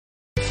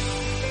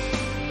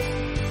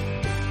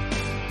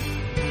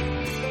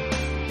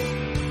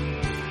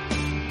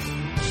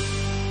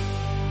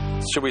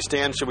should we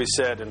stand, should we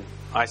sit? And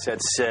I said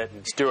sit,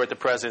 and Stuart, the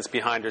president's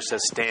behind her,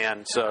 says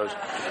stand. So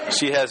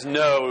she has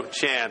no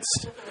chance.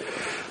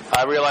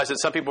 I realized that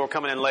some people were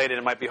coming in late, and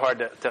it might be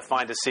hard to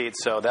find a seat.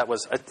 So that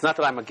was, it's not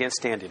that I'm against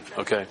standing,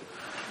 okay,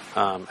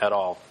 at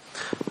all.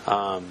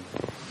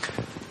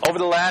 Over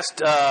the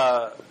last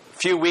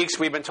few weeks,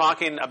 we've been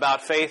talking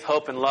about faith,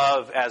 hope, and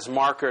love as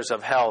markers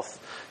of health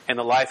in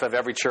the life of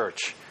every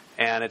church.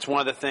 And it's one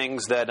of the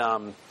things that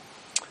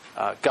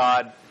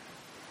God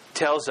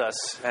tells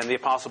us, and the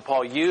Apostle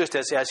Paul used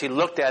as he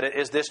looked at it,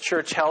 is this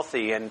church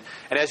healthy? And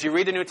as you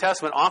read the New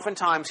Testament,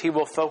 oftentimes he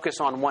will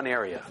focus on one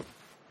area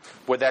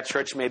where that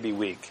church may be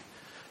weak.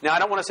 Now, I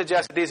don't want to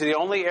suggest that these are the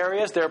only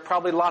areas. There are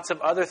probably lots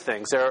of other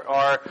things.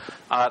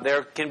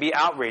 There can be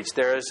outreach.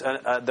 There's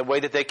the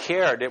way that they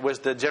cared. It was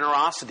the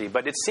generosity.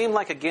 But it seemed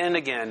like again and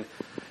again,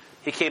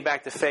 he came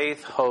back to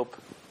faith, hope,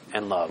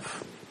 and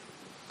love.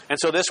 And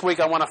so this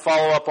week I want to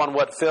follow up on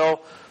what Phil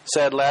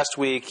said last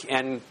week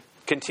and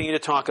continue to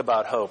talk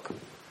about hope.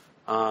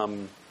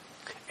 And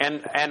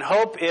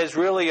hope is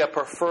really our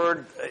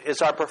preferred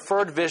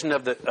vision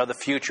of the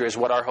future, is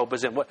what our hope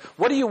is in.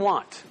 What do you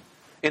want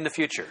in the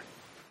future?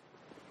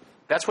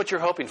 That's what you're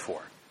hoping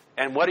for.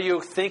 And what are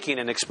you thinking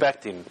and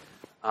expecting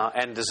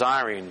and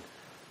desiring?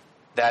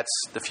 That's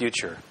the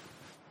future.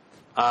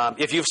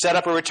 If you've set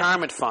up a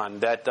retirement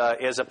fund that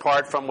is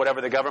apart from whatever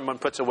the government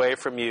puts away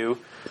from you,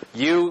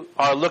 you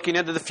are looking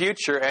into the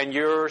future and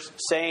you're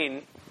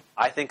saying,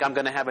 I think I'm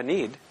going to have a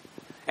need.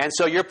 And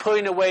so you're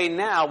putting away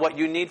now what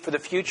you need for the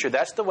future.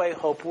 That's the way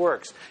hope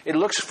works. It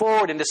looks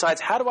forward and decides,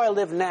 how do I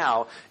live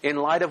now in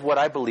light of what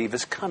I believe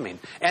is coming?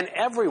 And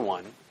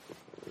everyone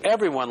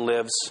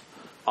lives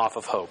off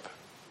of hope.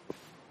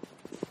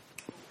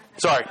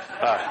 Sorry.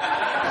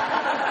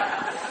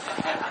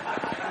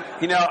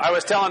 I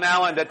was telling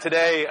Alan that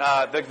today,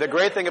 the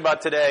great thing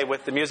about today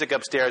with the music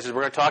upstairs is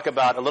we're going to talk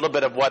about a little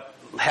bit of what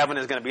heaven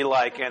is going to be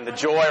like and the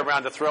joy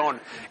around the throne.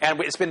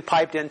 And it's been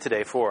piped in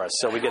today for us,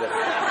 so we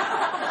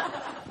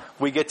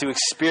get to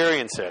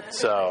experience it.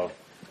 So,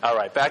 all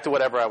right, back to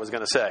whatever I was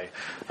going to say.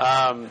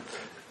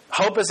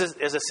 Hope is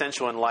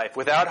essential in life.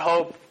 Without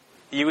hope,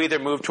 you either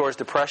move towards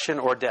depression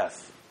or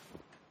death.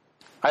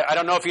 I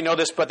don't know if you know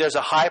this, but there's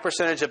a high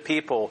percentage of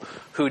people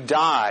who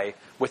die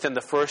within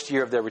the first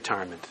year of their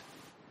retirement.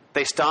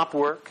 They stop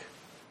work.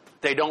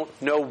 They don't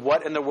know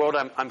what in the world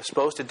I'm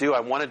supposed to do, I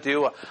want to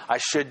do, I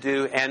should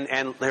do.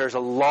 And there's a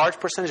large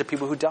percentage of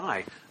people who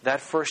die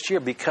that first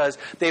year because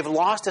they've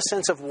lost a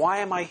sense of why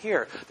am I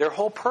here? Their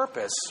whole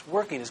purpose,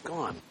 working, is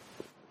gone.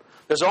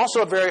 There's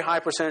also a very high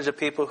percentage of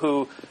people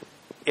who,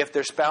 if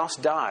their spouse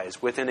dies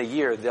within a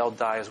year, they'll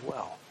die as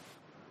well.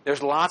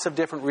 There's lots of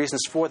different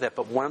reasons for that,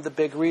 but one of the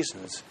big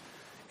reasons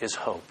is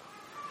hope.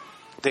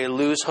 They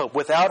lose hope.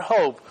 Without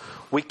hope,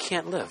 we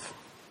can't live.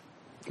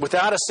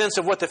 Without a sense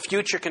of what the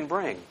future can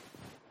bring,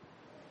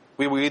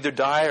 we will either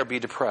die or be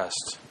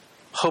depressed.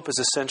 Hope is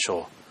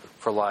essential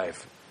for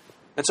life.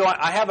 And so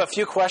I have a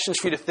few questions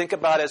for you to think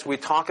about as we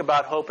talk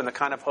about hope and the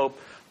kind of hope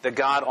that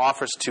God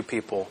offers to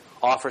people,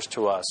 offers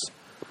to us.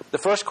 The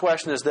first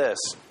question is this: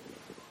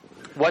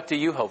 what do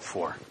you hope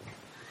for?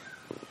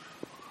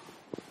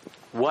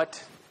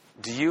 What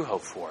do you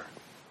hope for?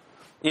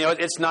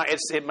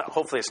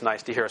 Hopefully it's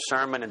nice to hear a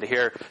sermon and to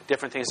hear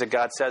different things that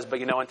God says,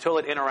 but until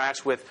it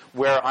interacts with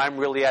where I'm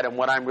really at and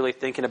what I'm really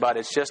thinking about,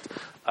 it's just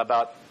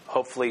about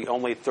hopefully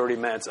only 30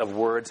 minutes of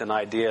words and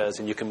ideas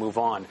and you can move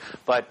on.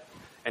 But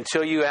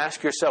until you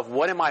ask yourself,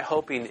 what am I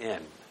hoping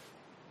in?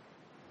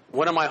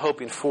 What am I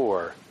hoping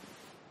for?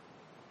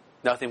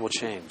 Nothing will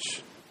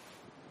change.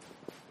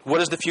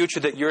 What is the future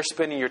that you're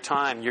spending your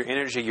time, your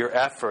energy, your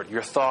effort,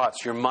 your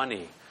thoughts, your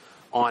money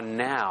on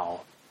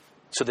now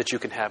so that you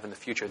can have in the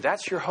future?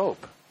 That's your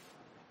hope.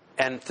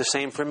 And the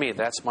same for me.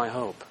 That's my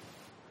hope.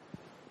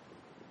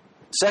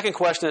 Second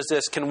question is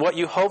this: can what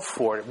you hope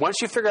for, once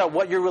you figure out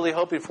what you're really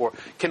hoping for,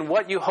 can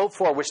what you hope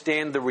for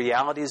withstand the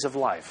realities of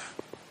life?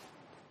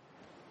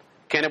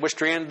 Can it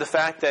withstand the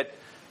fact that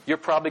you're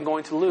probably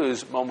going to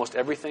lose almost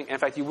everything? In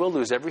fact, you will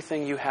lose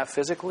everything you have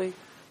physically,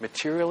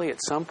 materially. At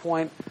some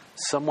point,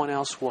 someone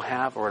else will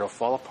have, or it'll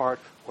fall apart,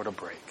 or it'll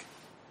break.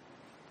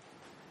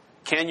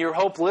 Can your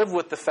hope live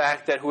with the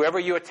fact that whoever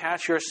you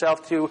attach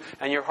yourself to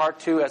and your heart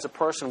to as a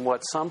person will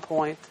at some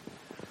point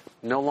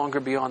no longer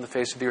be on the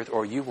face of the earth,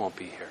 or you won't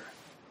be here?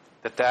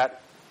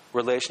 That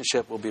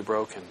relationship will be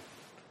broken.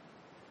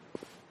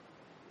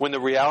 When the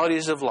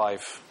realities of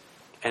life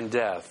and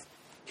death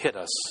hit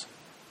us,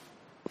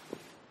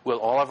 will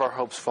all of our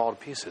hopes fall to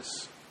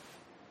pieces?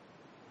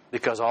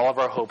 Because all of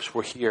our hopes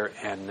were here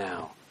and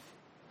now.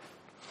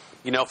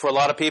 For a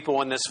lot of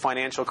people in this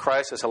financial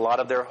crisis, a lot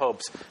of their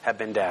hopes have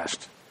been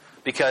dashed.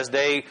 Because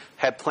they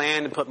had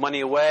planned to put money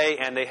away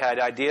and they had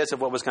ideas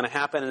of what was going to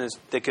happen and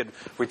they could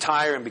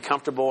retire and be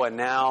comfortable, and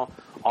now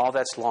all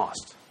that's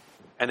lost.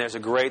 And there's a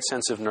great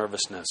sense of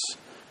nervousness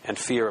and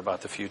fear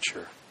about the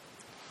future.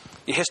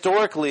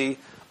 Historically,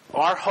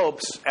 our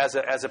hopes as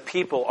a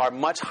people are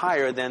much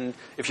higher than,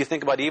 if you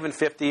think about even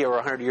 50 or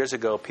 100 years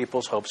ago,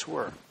 people's hopes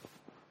were.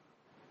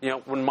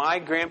 When my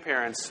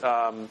grandparents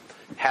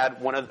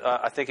had one of,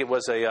 I think it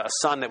was a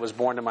son that was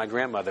born to my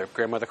grandmother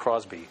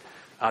Crosby,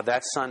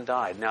 that son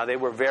died. Now, they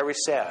were very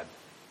sad.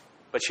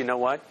 But you know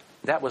what?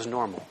 That was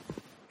normal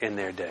in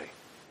their day.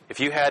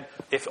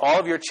 If all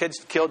of your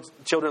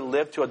children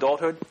lived to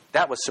adulthood,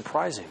 that was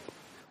surprising.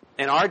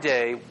 In our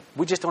day,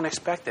 we just don't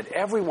expect it.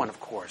 Everyone, of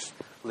course,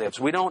 lives.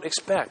 We don't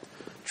expect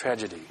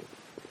tragedy.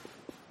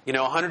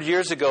 100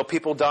 years ago,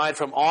 people died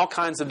from all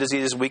kinds of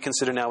diseases we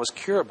consider now as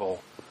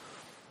curable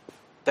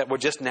that were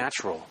just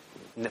natural,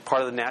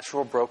 part of the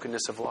natural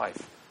brokenness of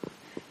life.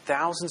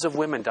 Thousands of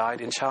women died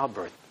in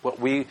childbirth. What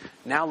we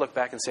now look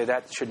back and say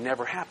that should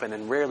never happen,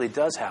 and rarely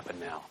does happen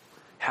now.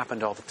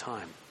 Happened all the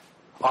time.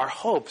 Our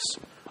hopes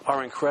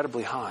are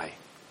incredibly high.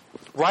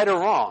 Right or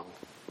wrong,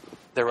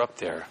 they're up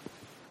there.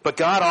 But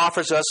God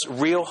offers us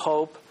real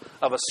hope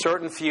of a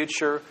certain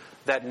future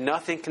that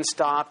nothing can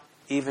stop,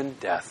 even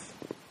death,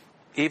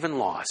 even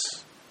loss,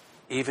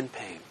 even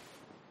pain.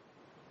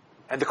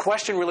 And the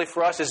question really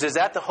for us is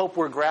that the hope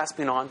we're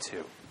grasping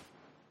onto?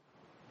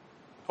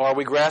 Or are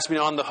we grasping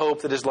on the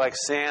hope that is like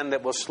sand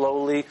that will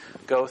slowly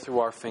go through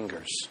our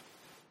fingers,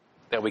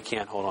 that we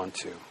can't hold on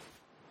to?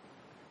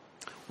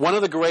 One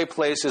of the great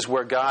places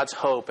where God's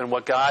hope and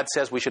what God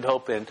says we should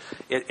hope in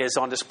is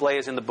on display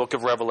is in the book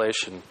of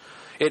Revelation.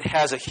 It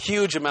has a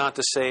huge amount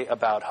to say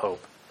about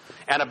hope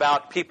and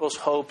about people's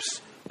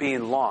hopes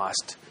being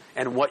lost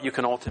and what you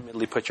can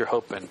ultimately put your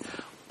hope in.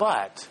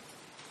 But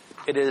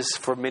it is,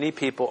 for many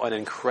people, an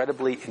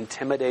incredibly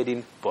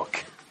intimidating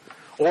book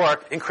or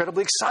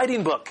incredibly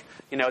exciting book,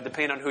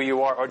 depending on who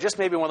you are, or just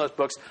maybe one of those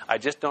books, I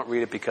just don't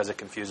read it because it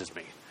confuses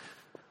me.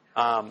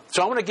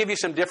 So I want to give you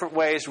some different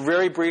ways,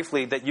 very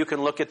briefly, that you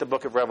can look at the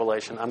book of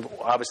Revelation. I'm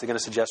obviously going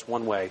to suggest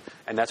one way,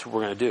 and that's what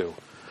we're going to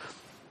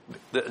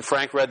do.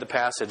 Frank read the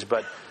passage,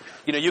 but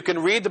you can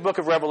read the book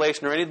of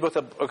Revelation or any book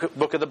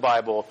of the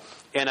Bible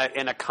in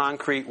a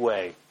concrete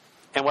way.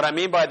 And what I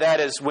mean by that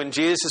is when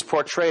Jesus is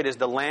portrayed as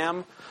the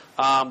lamb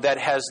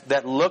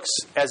that looks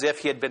as if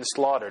he had been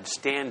slaughtered,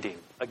 standing,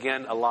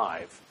 again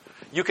alive.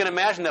 You can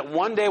imagine that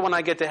one day when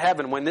I get to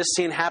heaven, when this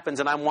scene happens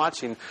and I'm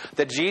watching,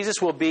 that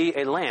Jesus will be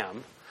a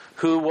lamb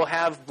who will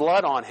have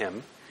blood on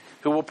him,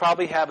 who will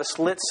probably have a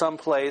slit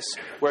someplace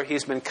where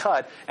he's been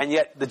cut, and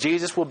yet the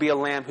Jesus will be a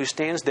lamb who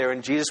stands there,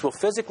 and Jesus will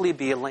physically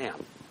be a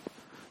lamb.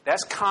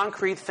 That's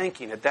concrete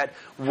thinking.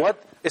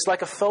 It's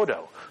like a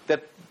photo.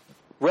 That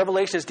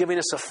Revelation is giving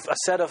us a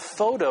set of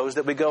photos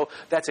that we go,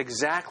 that's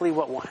exactly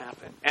what will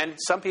happen. And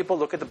some people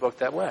look at the book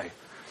that way.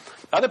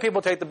 Other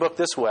people take the book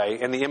this way,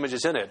 and the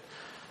images in it,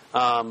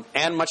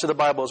 and much of the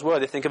Bible as well,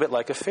 they think of it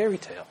like a fairy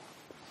tale.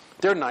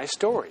 They're nice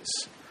stories.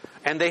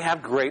 And they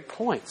have great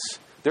points.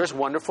 There's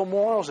wonderful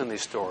morals in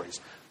these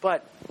stories.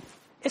 But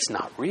it's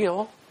not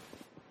real.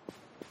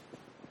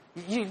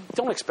 You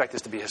don't expect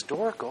this to be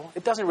historical.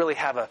 It doesn't really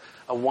have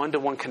a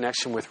one-to-one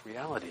connection with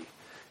reality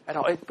at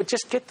all. But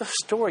just get the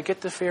story, get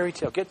the fairy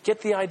tale,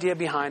 get the idea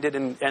behind it,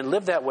 and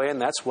live that way,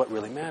 and that's what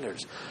really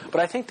matters.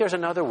 But I think there's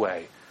another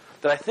way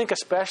that I think,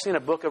 especially in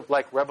a book of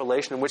like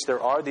Revelation, in which there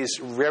are these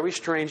very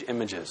strange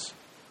images,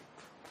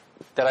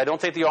 that I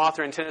don't think the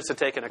author intends to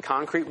take in a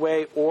concrete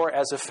way or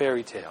as a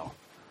fairy tale.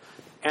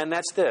 And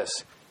that's this,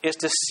 is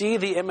to see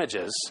the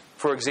images,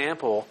 for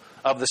example,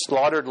 of the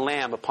slaughtered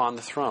lamb upon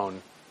the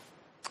throne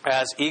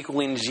as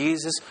equaling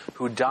Jesus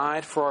who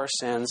died for our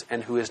sins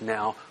and who is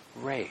now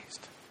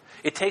raised.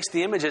 It takes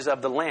the images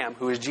of the lamb,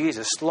 who is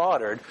Jesus,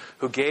 slaughtered,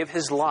 who gave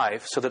his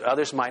life so that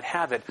others might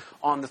have it,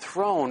 on the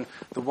throne,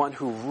 the one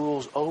who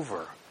rules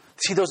over.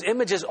 See, those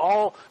images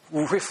all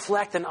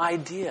reflect an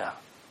idea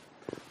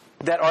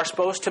that are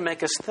supposed to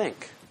make us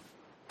think,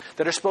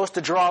 that are supposed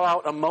to draw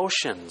out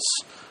emotions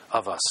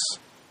of us,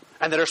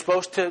 and that are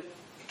supposed to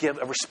give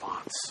a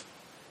response.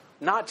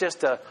 Not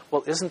just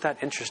well, isn't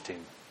that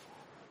interesting?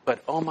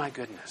 But, oh my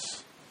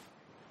goodness,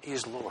 he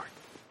is Lord.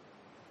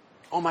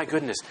 Oh my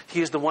goodness,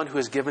 he is the one who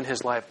has given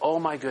his life. Oh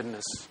my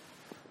goodness,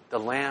 the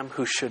lamb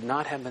who should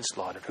not have been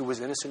slaughtered, who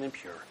was innocent and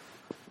pure,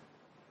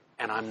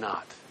 and I'm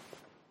not.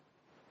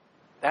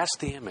 That's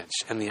the image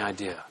and the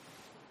idea.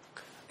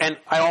 And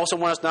I also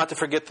want us not to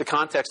forget the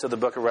context of the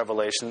book of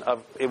Revelation.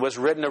 It was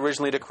written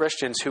originally to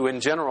Christians who,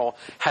 in general,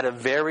 had a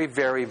very,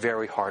 very,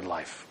 very hard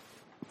life.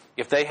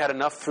 If they had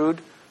enough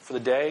food for the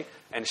day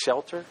and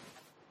shelter,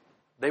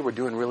 they were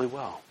doing really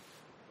well.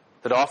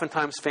 That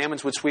oftentimes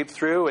famines would sweep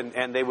through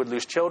and they would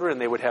lose children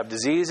and they would have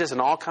diseases and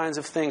all kinds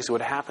of things that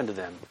would happen to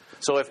them.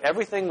 So if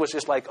everything was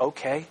just like,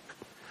 okay,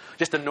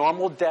 just the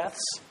normal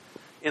deaths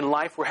in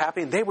life were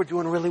happening, they were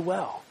doing really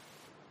well.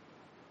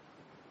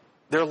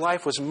 Their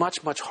life was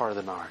much, much harder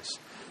than ours.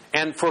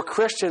 And for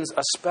Christians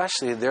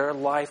especially, their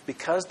life,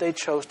 because they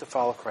chose to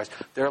follow Christ,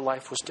 their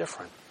life was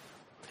different.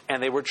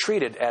 And they were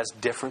treated as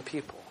different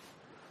people.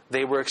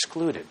 They were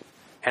excluded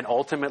and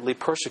ultimately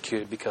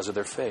persecuted because of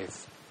their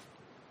faith.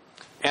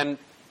 And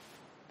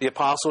the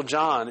Apostle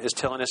John is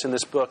telling us in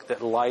this book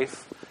that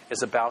life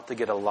is about to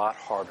get a lot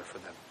harder for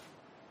them.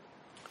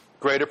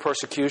 Greater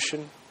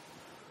persecution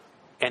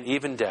and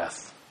even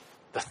death.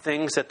 The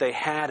things that they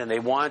had and they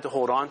wanted to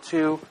hold on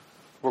to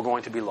were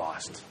going to be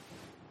lost.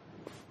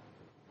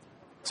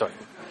 Sorry.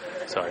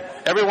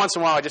 Every once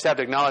in a while, I just have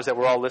to acknowledge that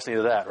we're all listening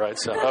to that, right?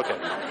 So, okay.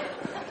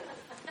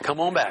 Come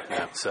on back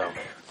now. So,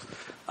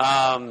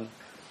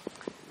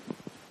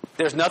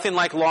 there's nothing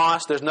like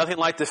loss. There's nothing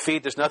like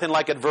defeat. There's nothing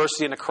like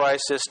adversity in a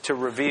crisis to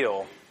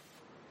reveal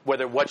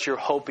whether what you're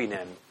hoping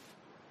in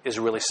is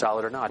really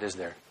solid or not, is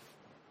there?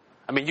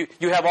 I mean,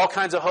 you have all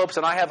kinds of hopes,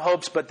 and I have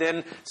hopes, but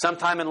then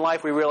sometime in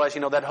life we realize,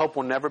 that hope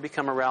will never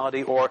become a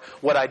reality, or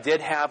what I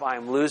did have, I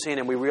am losing,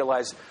 and we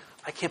realize,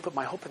 I can't put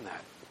my hope in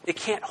that. It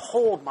can't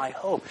hold my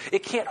hope.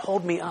 It can't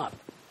hold me up.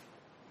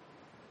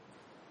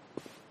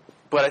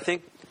 But I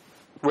think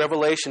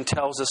Revelation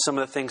tells us some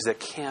of the things that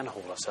can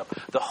hold us up.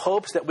 The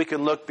hopes that we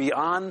can look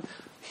beyond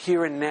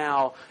here and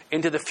now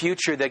into the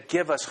future that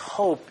give us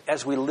hope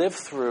as we live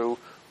through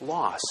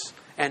loss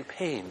and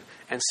pain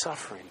and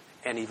suffering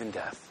and even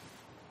death.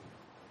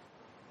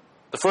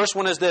 The first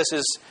one is this,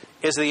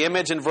 is the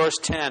image in verse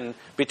 10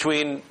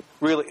 between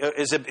really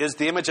is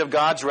the image of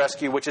God's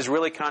rescue, which is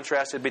really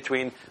contrasted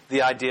between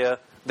the idea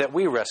that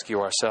we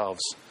rescue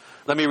ourselves.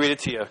 Let me read it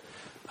to you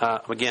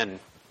again.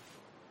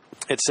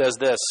 It says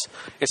this.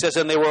 It says,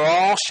 and they were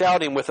all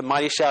shouting with a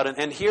mighty shout.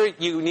 And here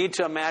you need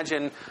to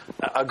imagine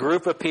a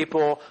group of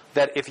people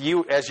that if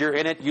you, as you're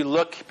in it, you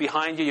look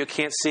behind you, you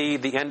can't see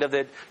the end of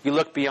it. You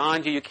look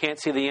beyond you, you can't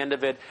see the end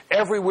of it.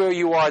 Everywhere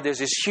you are, there's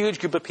this huge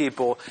group of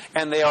people,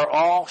 and they are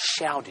all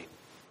shouting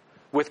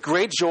with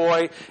great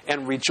joy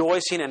and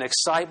rejoicing and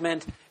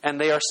excitement. And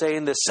they are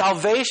saying this,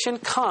 salvation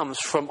comes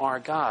from our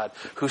God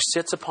who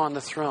sits upon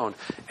the throne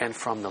and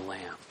from the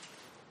Lamb.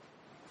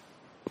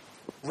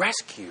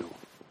 Rescue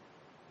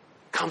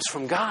comes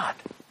from God.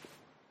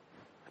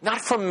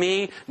 Not from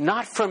me,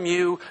 not from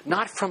you,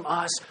 not from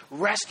us.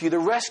 Rescue, the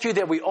rescue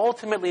that we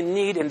ultimately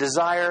need and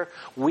desire,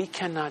 we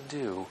cannot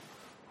do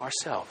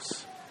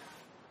ourselves.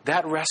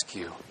 That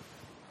rescue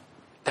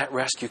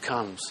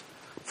comes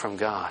from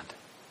God.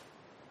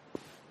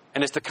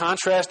 And it's the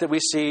contrast that we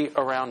see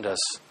around us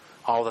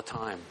all the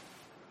time.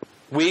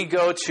 We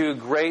go to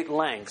great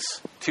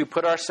lengths to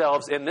put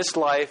ourselves in this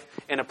life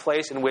in a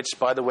place in which,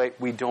 by the way,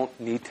 we don't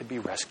need to be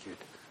rescued.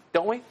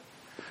 Don't we?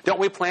 Don't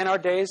we plan our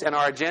days and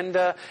our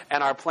agenda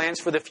and our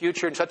plans for the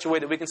future in such a way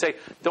that we can say,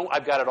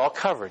 I've got it all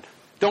covered.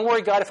 Don't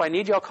worry, God, if I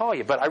need you, I'll call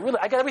you. But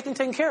I got everything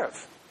taken care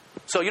of.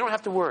 So you don't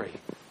have to worry.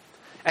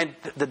 And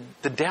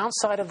the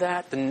downside of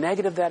that, the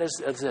negative of that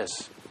is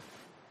this.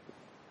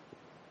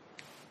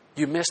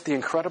 You miss the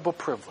incredible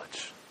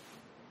privilege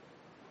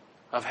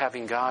of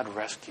having God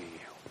rescue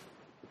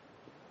you.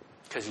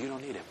 Because you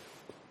don't need Him.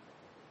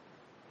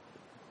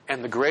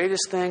 And the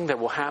greatest thing that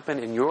will happen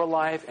in your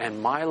life and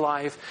my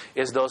life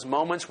is those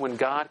moments when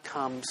God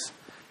comes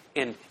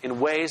in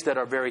ways that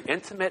are very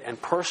intimate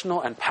and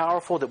personal and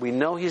powerful, that we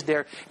know He's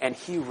there, and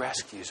He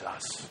rescues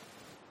us.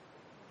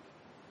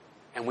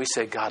 And we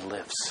say, God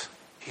lives.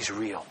 He's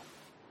real.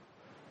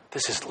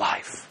 This is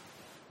life.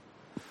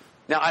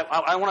 Now,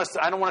 I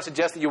don't want to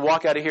suggest that you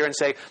walk out of here and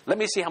say, let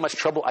me see how much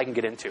trouble I can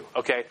get into.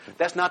 Okay?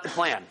 That's not the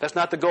plan. That's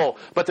not the goal.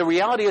 But the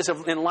reality is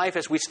in life,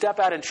 as we step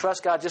out and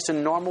trust God just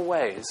in normal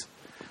ways,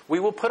 we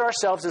will put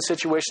ourselves in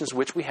situations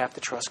which we have to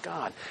trust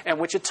God, and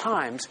which at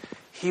times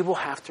He will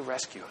have to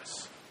rescue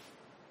us.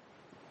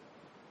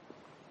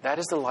 That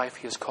is the life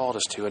He has called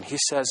us to, and He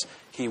says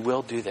He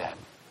will do that.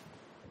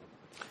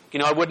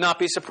 I would not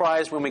be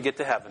surprised when we get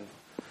to heaven,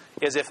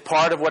 is if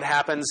part of what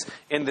happens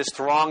in this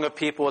throng of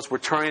people is we're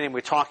turning and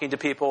we're talking to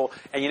people,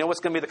 and you know what's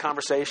going to be the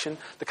conversation?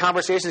 The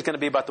conversation is going to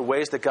be about the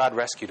ways that God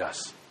rescued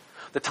us.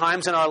 The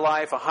times in our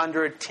life,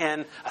 100, 10,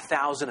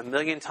 1,000,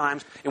 1,000,000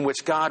 times in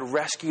which God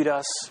rescued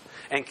us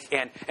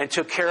and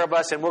took care of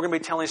us, and we're going to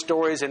be telling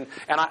stories. And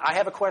I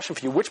have a question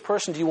for you. Which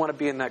person do you want to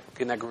be in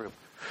that group?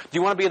 Do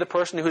you want to be the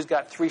person who's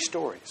got 3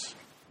 stories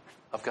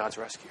of God's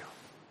rescue?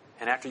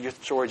 And after your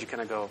stories, you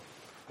kind of go,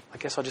 I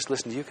guess I'll just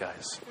listen to you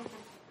guys.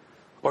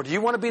 Or do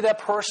you want to be that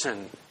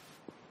person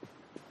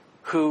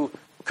who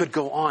could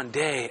go on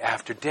day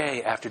after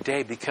day after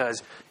day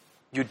because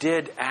you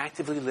did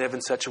actively live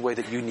in such a way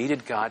that you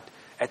needed God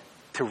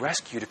to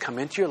rescue, to come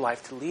into your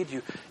life, to lead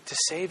you, to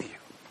save you?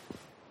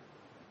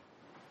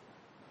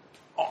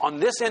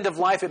 On this end of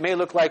life, it may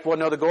look like, well,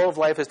 no, the goal of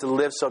life is to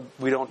live so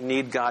we don't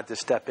need God to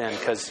step in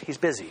because He's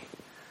busy.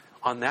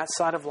 On that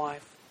side of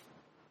life,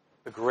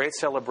 the great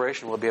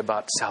celebration will be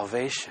about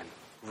salvation.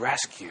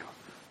 Rescue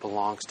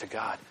belongs to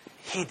God.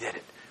 He did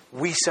it.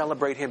 We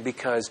celebrate Him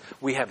because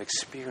we have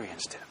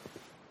experienced Him.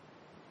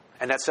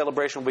 And that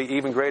celebration will be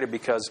even greater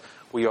because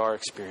we are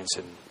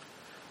experiencing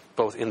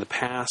both in the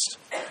past,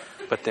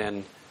 but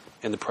then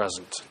in the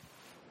present.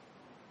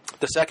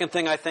 The second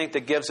thing I think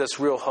that gives us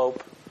real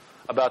hope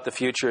about the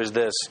future is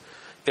this,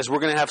 is we're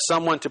going to have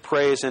someone to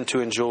praise and to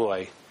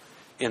enjoy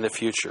in the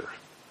future.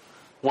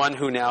 One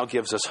who now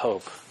gives us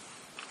hope.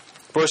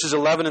 Verses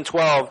 11 and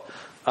 12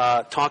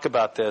 talk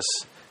about this.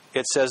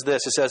 It says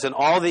this, it says, and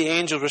all the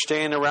angels were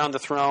standing around the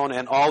throne,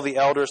 and all the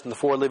elders and the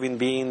 4 living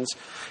beings,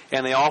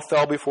 and they all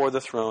fell before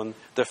the throne,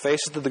 their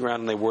faces to the ground,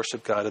 and they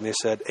worshiped God, and they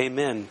said,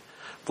 Amen.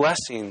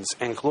 Blessings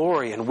and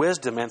glory and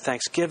wisdom and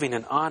thanksgiving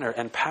and honor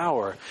and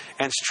power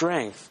and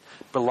strength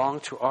belong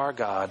to our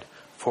God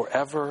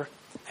forever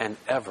and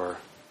ever.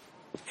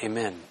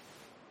 Amen.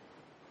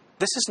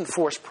 This isn't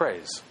forced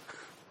praise.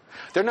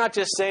 They're not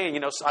just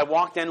saying, I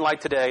walked in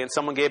like today and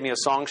someone gave me a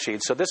song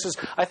sheet. So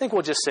I think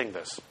we'll just sing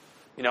this.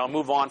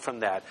 Move on from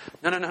that.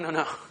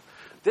 No.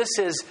 This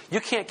is, you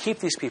can't keep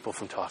these people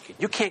from talking.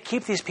 You can't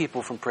keep these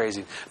people from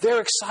praising.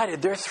 They're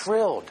excited. They're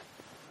thrilled.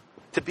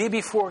 To be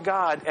before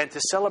God and to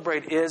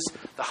celebrate is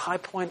the high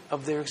point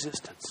of their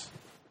existence.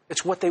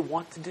 It's what they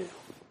want to do.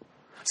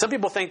 Some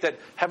people think that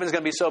heaven's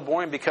going to be so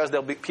boring because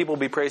people will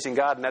be praising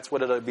God and that's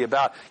what it'll be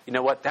about. You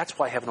know what? That's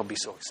why heaven will be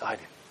so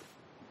exciting.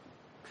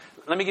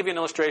 Let me give you an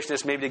illustration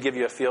just maybe to give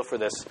you a feel for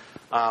this.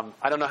 I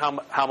don't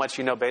know how much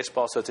you know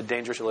baseball, so it's a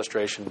dangerous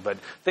illustration, but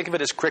think of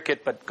it as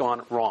cricket but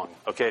gone wrong,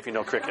 okay, if you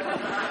know cricket.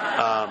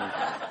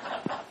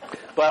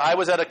 But I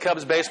was at a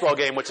Cubs baseball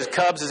game, which is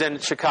Cubs is in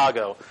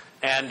Chicago,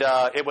 and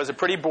it was a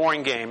pretty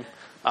boring game.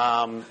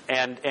 And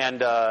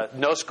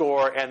no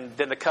score, and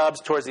then the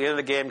Cubs towards the end of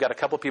the game got a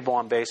couple people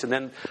on base, and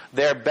then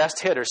their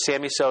best hitter,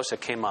 Sammy Sosa,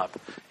 came up.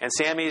 And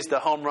Sammy's the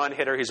home run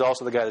hitter. He's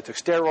also the guy that took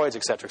steroids,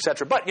 et cetera, et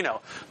cetera. But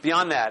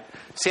beyond that,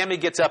 Sammy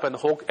gets up, and the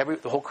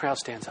whole crowd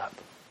stands up,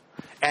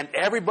 and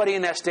everybody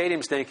in that stadium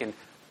is thinking,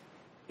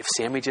 if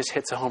Sammy just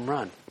hits a home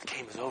run, the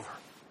game is over.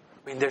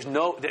 I mean, they're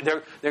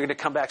going to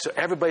come back. So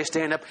everybody's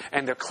standing up,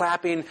 and they're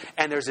clapping,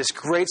 and there's this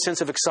great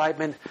sense of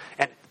excitement,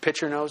 and the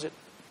pitcher knows it.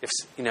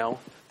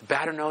 The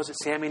batter knows it.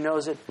 Sammy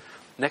knows it.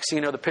 Next thing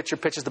you know, the pitcher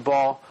pitches the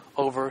ball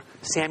over.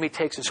 Sammy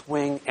takes a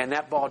swing, and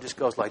that ball just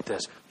goes like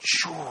this.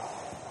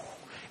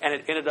 And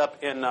it ended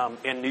up in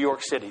New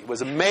York City. It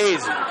was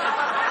amazing.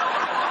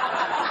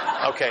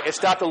 Okay, it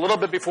stopped a little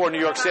bit before New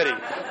York City.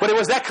 But it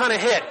was that kind of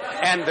hit.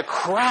 And the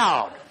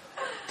crowd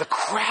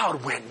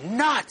went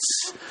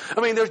nuts.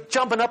 I mean, they're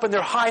jumping up and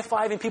they're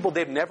high-fiving people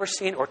they've never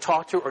seen or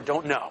talked to or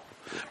don't know.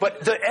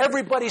 But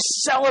everybody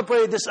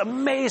celebrated this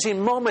amazing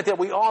moment that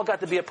we all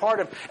got to be a part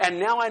of. And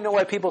now I know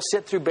why people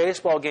sit through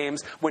baseball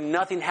games when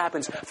nothing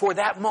happens. For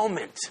that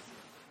moment.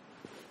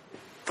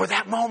 For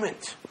that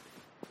moment.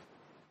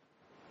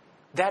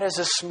 That is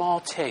a small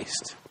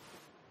taste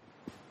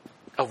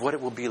of what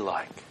it will be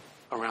like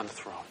around the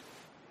throne.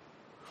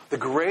 The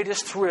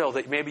greatest thrill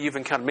that maybe you've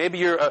encountered. Maybe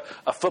you're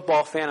a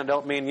football fan. I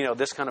don't mean,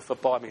 this kind of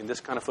football. I mean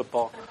this kind of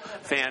football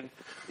fan.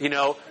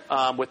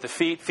 With the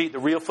feet, the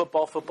real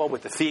football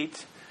with the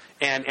feet.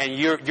 And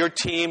your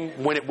team,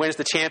 when it wins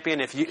the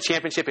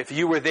championship, if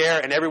you were there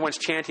and everyone's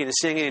chanting and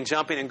singing and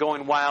jumping and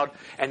going wild,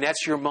 and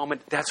that's your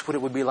moment, that's what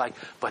it would be like,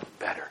 but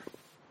better.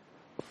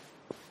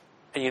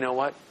 And you know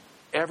what?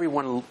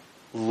 Everyone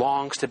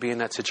longs to be in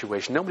that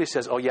situation. Nobody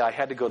says, oh yeah, I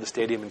had to go to the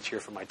stadium and cheer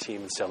for my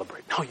team and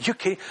celebrate. No,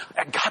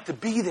 I got to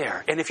be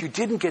there. And if you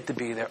didn't get to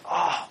be there,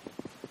 I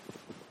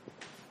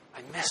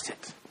missed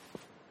it.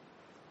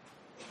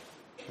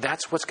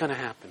 That's what's going to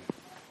happen.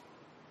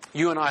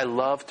 You and I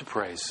love to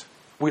praise.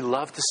 We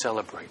love to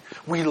celebrate.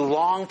 We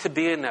long to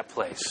be in that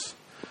place.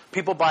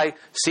 People buy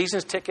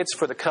seasons tickets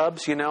for the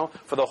Cubs,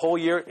 for the whole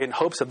year in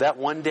hopes of that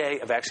one day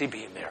of actually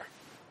being there.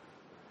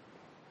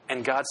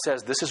 And God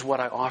says, this is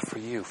what I offer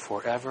you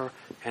forever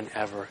and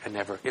ever and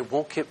ever. It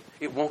won't get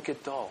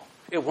dull.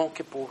 It won't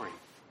get boring.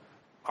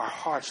 Our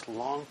hearts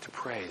long to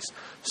praise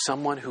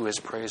someone who is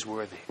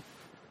praiseworthy.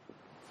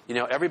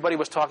 Everybody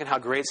was talking how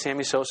great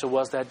Sammy Sosa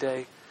was that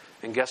day.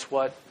 And guess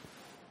what?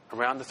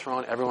 Around the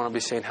throne, everyone will be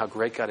saying how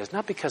great God is.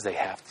 Not because they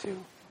have to,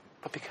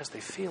 but because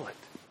they feel it.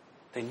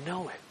 They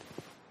know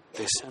it.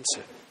 They sense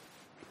it.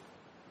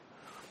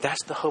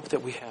 That's the hope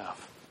that we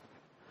have,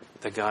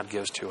 that God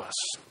gives to us.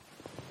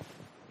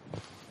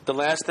 The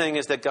last thing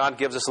is that God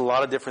gives us a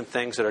lot of different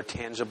things that are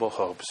tangible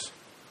hopes.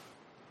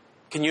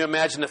 Can you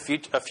imagine a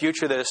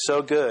future that is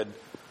so good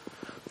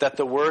that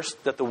the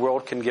worst that the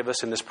world can give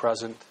us in this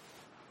present,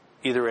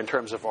 either in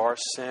terms of our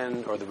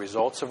sin or the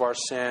results of our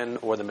sin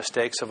or the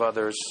mistakes of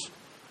others,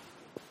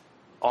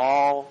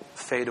 all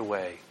fade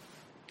away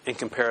in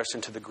comparison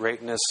to the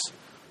greatness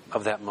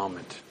of that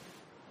moment?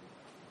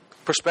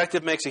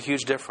 Perspective makes a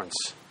huge difference.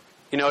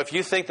 If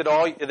you think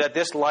that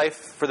this life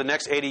for the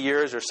next 80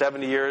 years or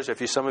 70 years, or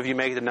some of you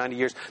make it to 90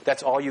 years,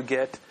 that's all you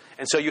get,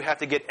 and so you have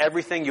to get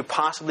everything you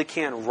possibly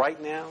can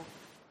right now,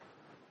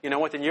 you know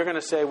what? Then you're going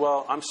to say,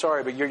 well, I'm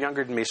sorry, but you're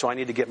younger than me, so I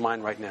need to get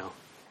mine right now.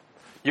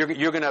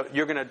 You're going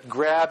to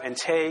grab and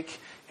take,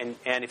 and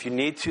if you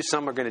need to,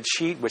 some are going to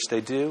cheat, which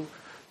they do,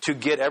 to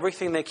get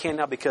everything they can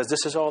now because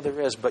this is all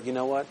there is. But you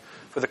know what?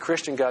 For the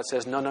Christian, God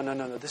says, no,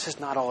 this is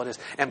not all it is.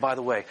 And by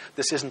the way,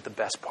 this isn't the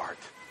best part.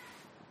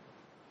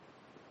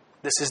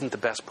 This isn't the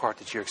best part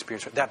that you're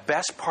experiencing. That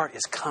best part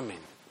is coming.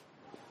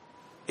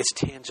 It's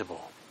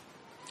tangible.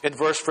 In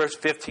verse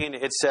 15,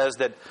 it says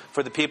that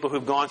for the people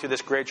who've gone through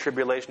this great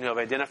tribulation, who have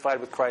identified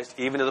with Christ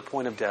even to the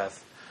point of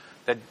death,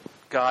 that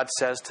God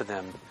says to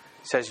them,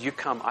 you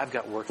come, I've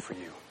got work for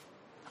you.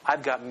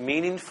 I've got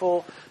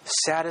meaningful,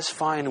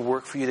 satisfying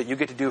work for you that you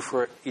get to do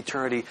for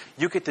eternity.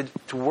 You get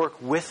to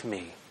work with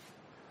me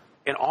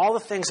in all the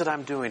things that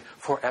I'm doing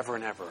forever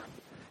and ever.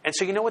 And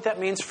so you know what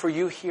that means for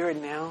you here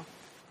and now?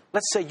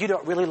 Let's say you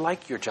don't really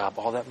like your job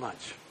all that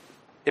much.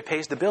 It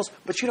pays the bills,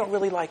 but you don't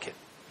really like it.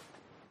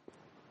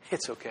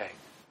 It's okay.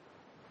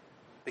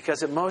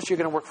 Because at most you're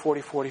going to work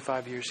 40,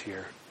 45 years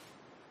here.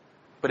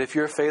 But if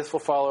you're a faithful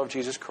follower of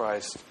Jesus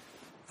Christ,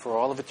 for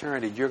all of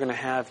eternity, you're going to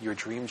have your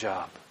dream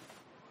job.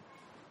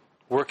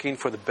 Working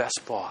for the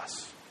best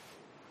boss.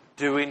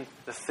 Doing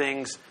the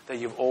things that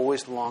you've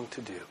always longed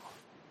to do.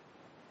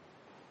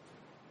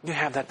 You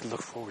have that to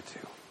look forward to.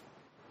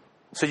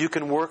 So you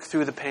can work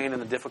through the pain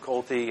and the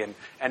difficulty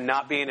and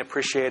not being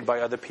appreciated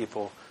by other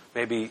people,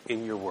 maybe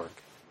in your work.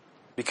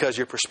 Because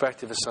your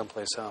perspective is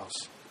someplace else.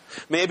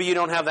 Maybe you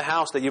don't have the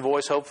house that you've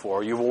always hoped for,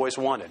 or you've always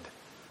wanted.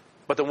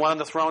 But the one on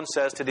the throne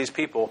says to these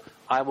people,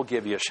 I will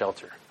give you a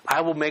shelter.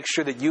 I will make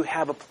sure that you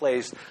have a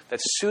place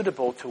that's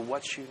suitable to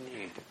what you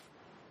need.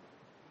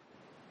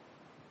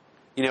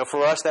 You know,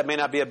 for us, that may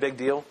not be a big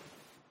deal.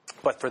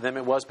 But for them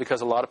it was,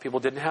 because a lot of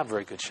people didn't have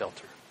very good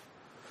shelter.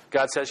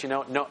 God says,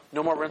 no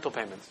more rental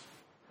payments.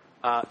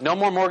 No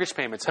more mortgage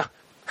payments.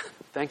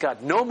 Thank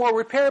God. No more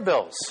repair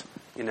bills.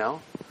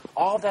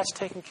 All that's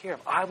taken care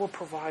of. I will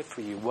provide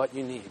for you what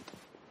you need.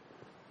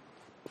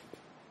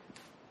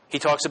 He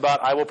talks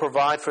about, I will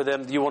provide for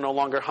them. You will no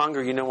longer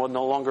hunger. You will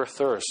no longer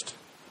thirst.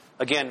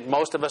 Again,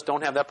 most of us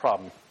don't have that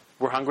problem.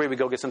 We're hungry, we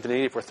go get something to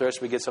eat. If we're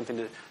thirsty, we get something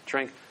to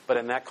drink. But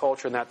in that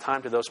culture, in that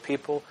time, to those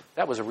people,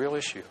 that was a real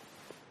issue.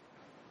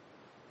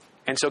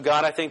 And so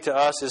God, I think, to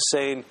us is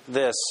saying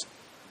this.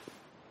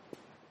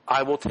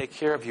 I will take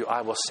care of you.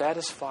 I will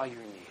satisfy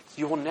your needs.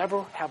 You will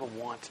never have a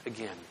want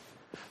again.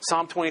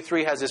 Psalm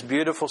 23 has this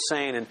beautiful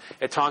saying, and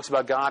it talks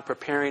about God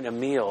preparing a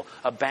meal,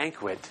 a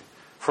banquet,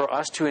 for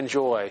us to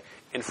enjoy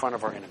in front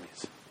of our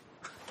enemies.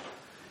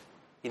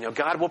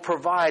 God will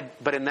provide,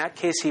 but in that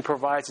case, He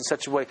provides in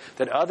such a way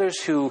that others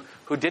who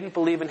didn't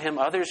believe in Him,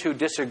 others who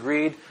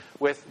disagreed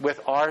with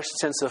our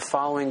sense of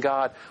following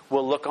God,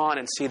 will look on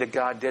and see that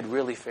God did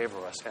really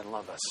favor us and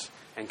love us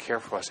and care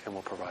for us and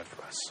will provide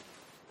for us.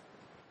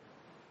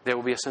 There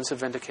will be a sense of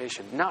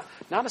vindication. Not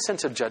a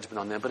sense of judgment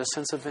on them, but a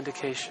sense of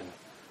vindication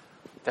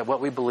that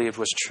what we believed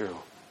was true.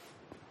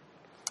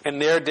 In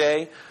their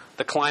day,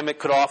 the climate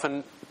could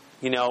often,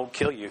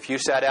 kill you. If you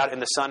sat out in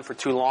the sun for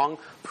too long,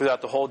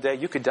 throughout the whole day,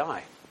 you could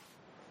die.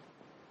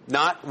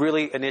 Not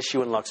really an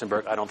issue in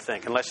Luxembourg, I don't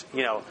think. Unless,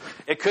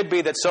 it could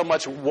be that so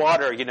much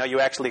water, you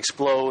actually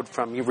explode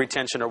from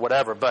retention or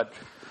whatever. But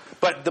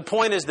the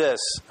point is this.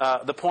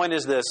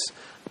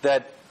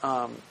 That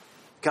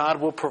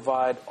God will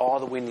provide all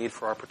that we need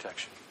for our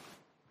protection.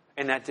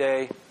 In that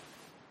day,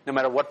 no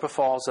matter what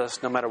befalls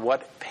us, no matter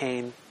what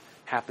pain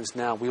happens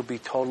now, we'll be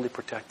totally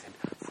protected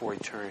for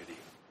eternity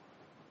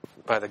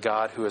by the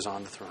God who is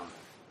on the throne.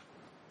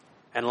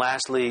 And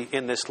lastly,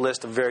 in this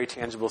list of very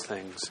tangible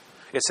things,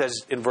 it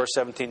says in verse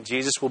 17,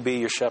 Jesus will be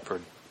your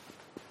shepherd.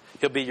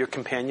 He'll be your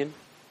companion.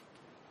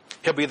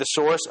 He'll be the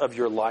source of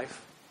your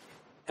life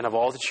and of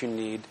all that you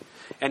need.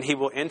 And He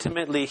will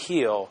intimately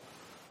heal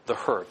the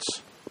hurts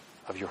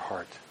of your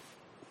heart.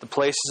 The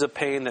places of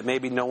pain that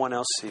maybe no one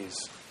else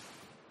sees.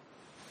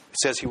 It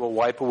says He will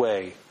wipe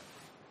away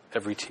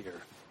every tear.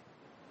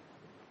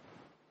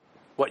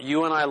 What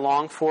you and I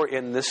long for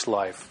in this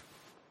life,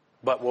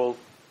 but will,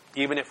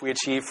 even if we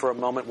achieve for a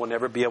moment, we'll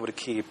never be able to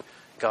keep,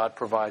 God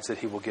provides that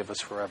He will give us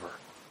forever.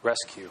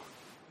 Rescue,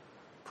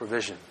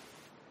 provision,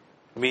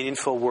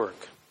 meaningful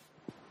work,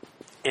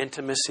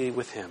 intimacy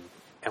with Him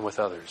and with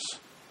others.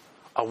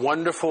 A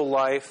wonderful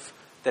life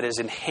that is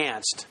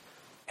enhanced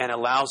and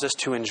allows us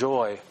to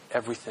enjoy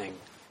everything.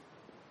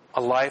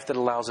 A life that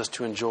allows us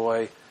to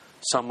enjoy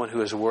someone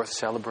who is worth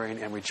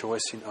celebrating and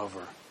rejoicing over.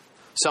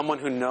 Someone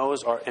who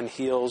knows and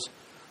heals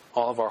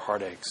all of our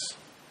heartaches.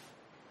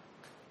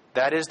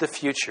 That is the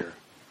future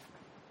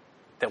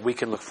that we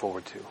can look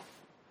forward to.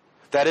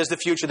 That is the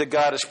future that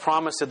God has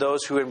promised to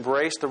those who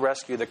embrace the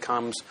rescue that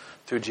comes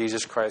through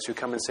Jesus Christ, who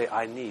come and say,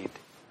 I need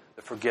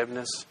the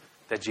forgiveness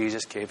that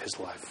Jesus gave His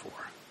life for.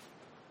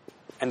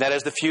 And that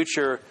is the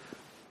future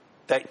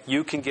that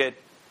you can get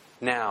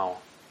now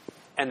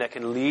and that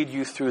can lead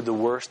you through the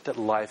worst that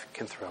life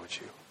can throw at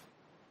you.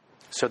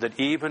 So that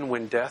even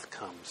when death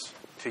comes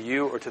to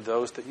you or to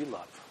those that you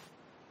love,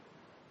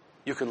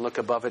 you can look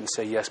above it and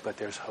say, yes, but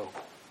there's hope.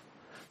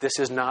 This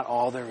is not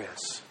all there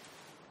is.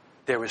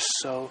 There is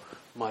so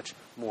much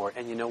more.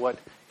 And you know what?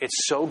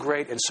 It's so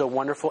great and so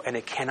wonderful, and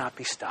it cannot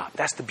be stopped.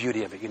 That's the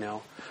beauty of it,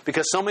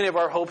 Because so many of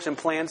our hopes and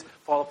plans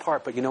fall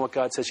apart. But you know what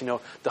God says? The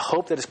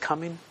hope that is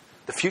coming,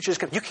 the future is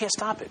coming. You can't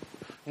stop it.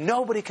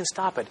 Nobody can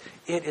stop it.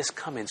 It is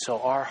coming,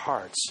 so our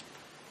hearts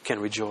can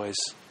rejoice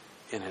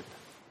in it.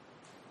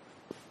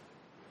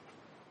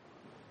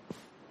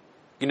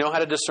 You know how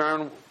to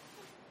discern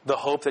the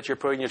hope that you're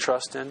putting your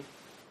trust in?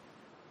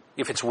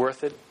 If it's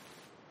worth it?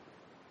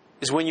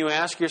 Is when you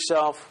ask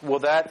yourself, will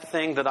that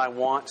thing that I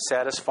want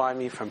satisfy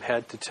me from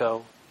head to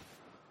toe?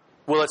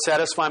 Will it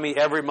satisfy me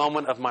every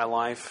moment of my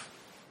life?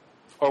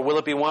 Or will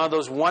it be one of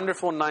those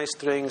wonderful, nice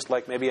things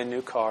like maybe a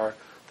new car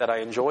that I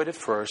enjoyed at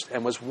first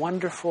and was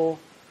wonderful,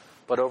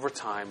 but over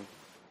time,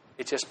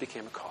 it just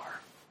became a car?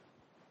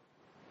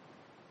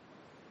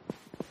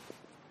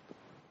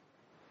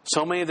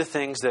 So many of the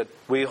things that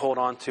we hold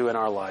on to in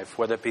our life,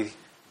 whether it be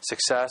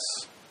success,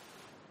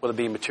 whether it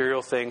be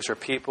material things or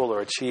people or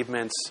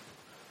achievements,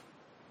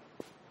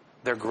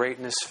 their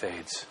greatness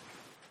fades.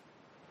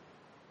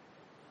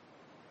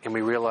 And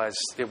we realize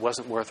it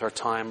wasn't worth our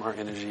time, our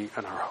energy,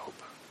 and our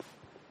hope.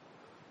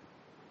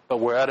 But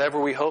whatever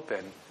we hope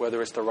in,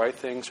 whether it's the right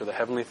things or the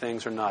heavenly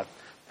things or not,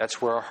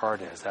 that's where our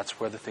heart is. That's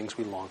where the things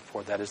we long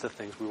for. That is the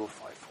things we will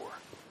fight for.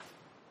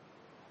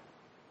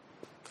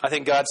 I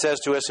think God says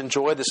to us,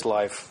 enjoy this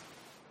life.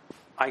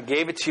 I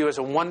gave it to you as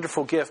a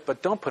wonderful gift,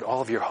 but don't put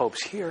all of your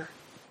hopes here.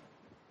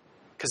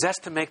 Because that's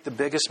to make the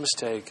biggest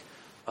mistake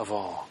of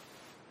all.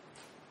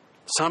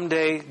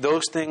 Someday,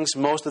 those things,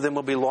 most of them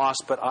will be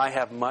lost, but I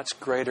have much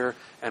greater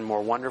and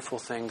more wonderful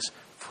things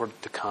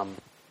to come.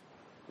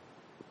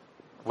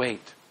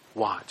 Wait,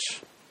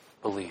 watch,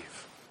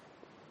 believe.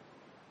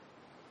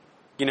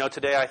 You know,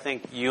 today I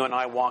think you and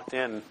I walked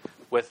in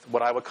with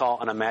what I would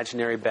call an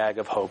imaginary bag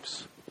of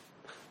hopes.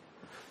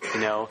 You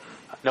know,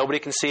 nobody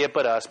can see it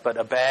but us, but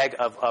a bag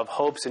of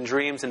hopes and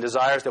dreams and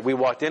desires that we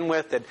walked in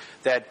with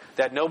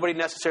that nobody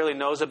necessarily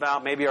knows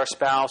about. Maybe our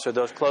spouse or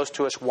those close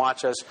to us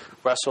watch us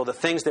wrestle, the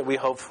things that we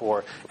hope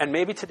for. And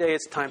maybe today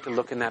it's time to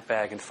look in that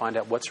bag and find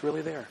out what's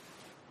really there.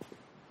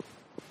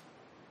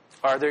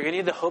 Are there any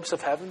of the hopes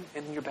of heaven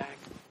in your bag?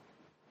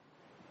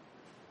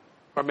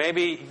 Or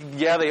maybe,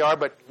 yeah, they are,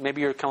 but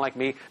maybe you're kind of like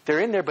me. They're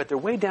in there, but they're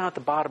way down at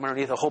the bottom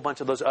underneath a whole bunch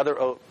of those other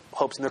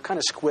hopes, and they're kind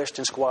of squished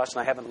and squashed,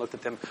 and I haven't looked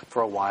at them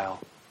for a while.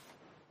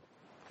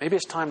 Maybe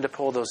it's time to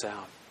pull those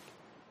out,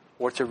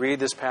 or to read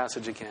this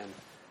passage again,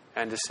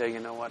 and to say, you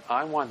know what,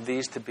 I want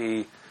these to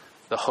be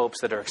the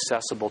hopes that are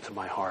accessible to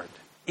my heart,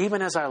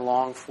 even as I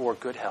long for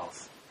good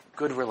health,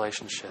 good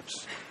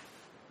relationships,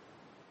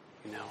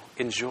 you know,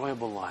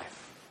 enjoyable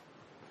life.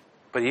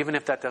 But even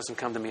if that doesn't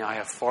come to me, I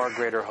have far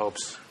greater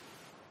hopes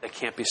that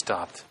can't be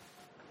stopped,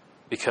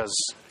 because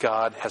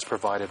God has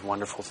provided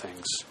wonderful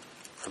things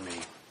for me.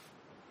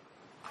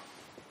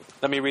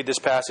 Let me read this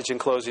passage in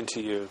closing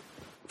to you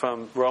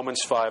from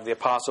Romans 5. The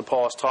Apostle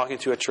Paul is talking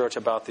to a church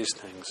about these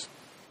things.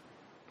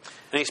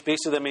 And he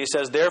speaks to them and he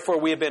says, therefore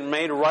we have been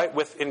made right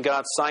in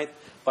God's sight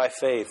by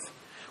faith.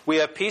 We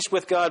have peace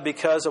with God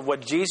because of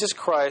what Jesus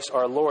Christ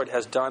our Lord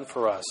has done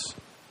for us.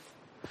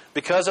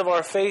 Because of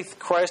our faith,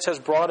 Christ has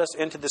brought us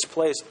into this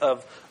place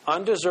of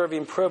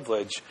undeserving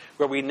privilege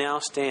where we now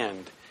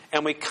stand.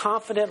 And we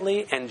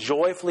confidently and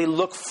joyfully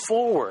look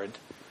forward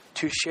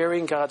to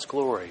sharing God's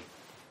glory.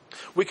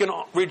 We can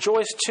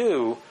rejoice,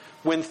 too,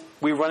 when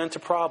we run into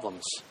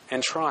problems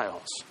and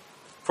trials.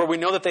 For we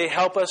know that they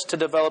help us to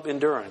develop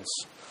endurance.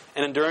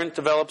 And endurance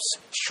develops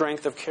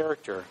strength of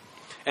character.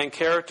 And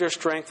character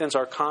strengthens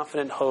our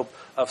confident hope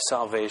of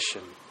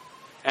salvation.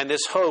 And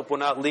this hope will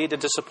not lead to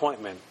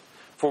disappointment.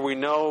 For we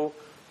know,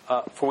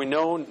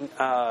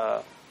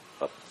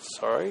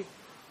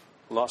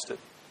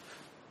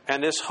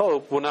 And this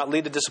hope will not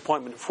lead to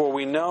disappointment, for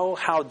we know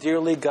how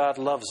dearly God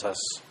loves us,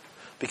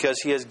 because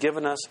He has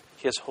given us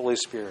His Holy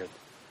Spirit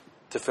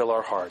to fill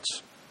our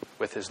hearts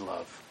with His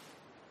love.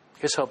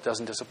 His hope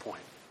doesn't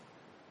disappoint.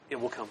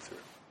 It will come through.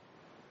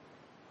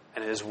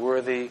 And it is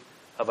worthy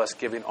of us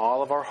giving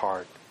all of our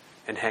heart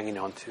and hanging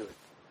on to it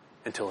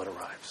until it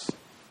arrives.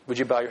 Would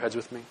you bow your heads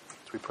with me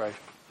as we pray?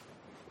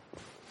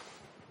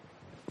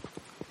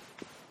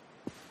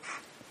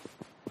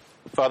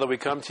 Father, we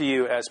come to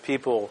you as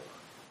people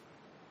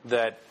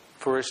that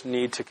first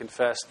need to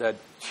confess that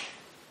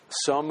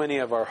so many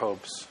of our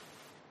hopes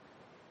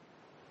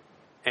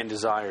and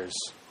desires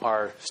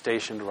are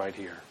stationed right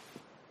here.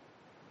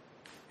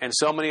 And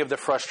so many of the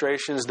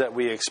frustrations that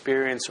we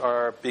experience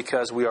are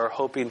because we are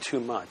hoping too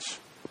much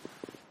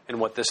in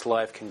what this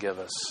life can give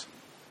us,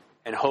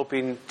 and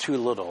hoping too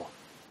little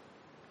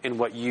in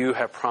what you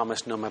have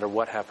promised no matter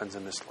what happens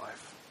in this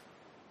life.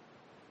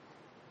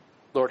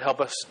 Lord,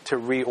 help us to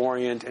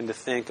reorient and to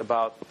think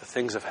about the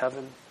things of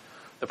heaven,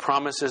 the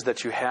promises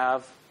that you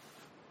have,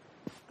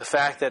 the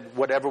fact that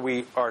whatever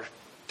we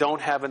don't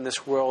have in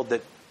this world,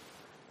 that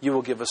you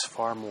will give us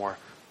far more,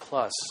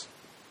 plus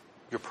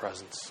your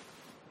presence,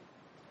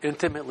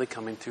 intimately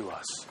coming to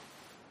us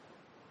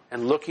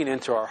and looking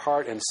into our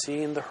heart and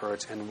seeing the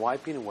hurts and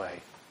wiping away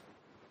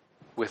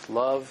with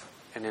love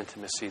and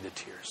intimacy the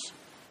tears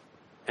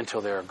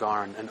until they are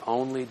gone and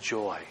only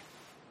joy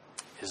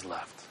is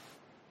left.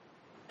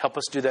 Help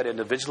us do that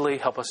individually.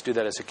 Help us do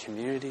that as a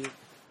community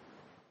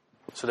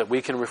so that we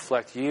can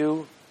reflect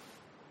you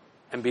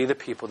and be the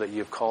people that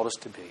you've called us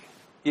to be,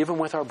 even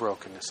with our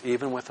brokenness,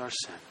 even with our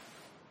sin.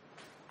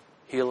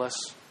 Heal us,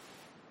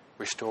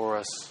 restore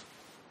us,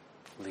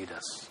 lead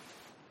us.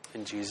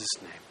 In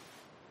Jesus'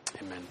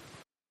 name, amen.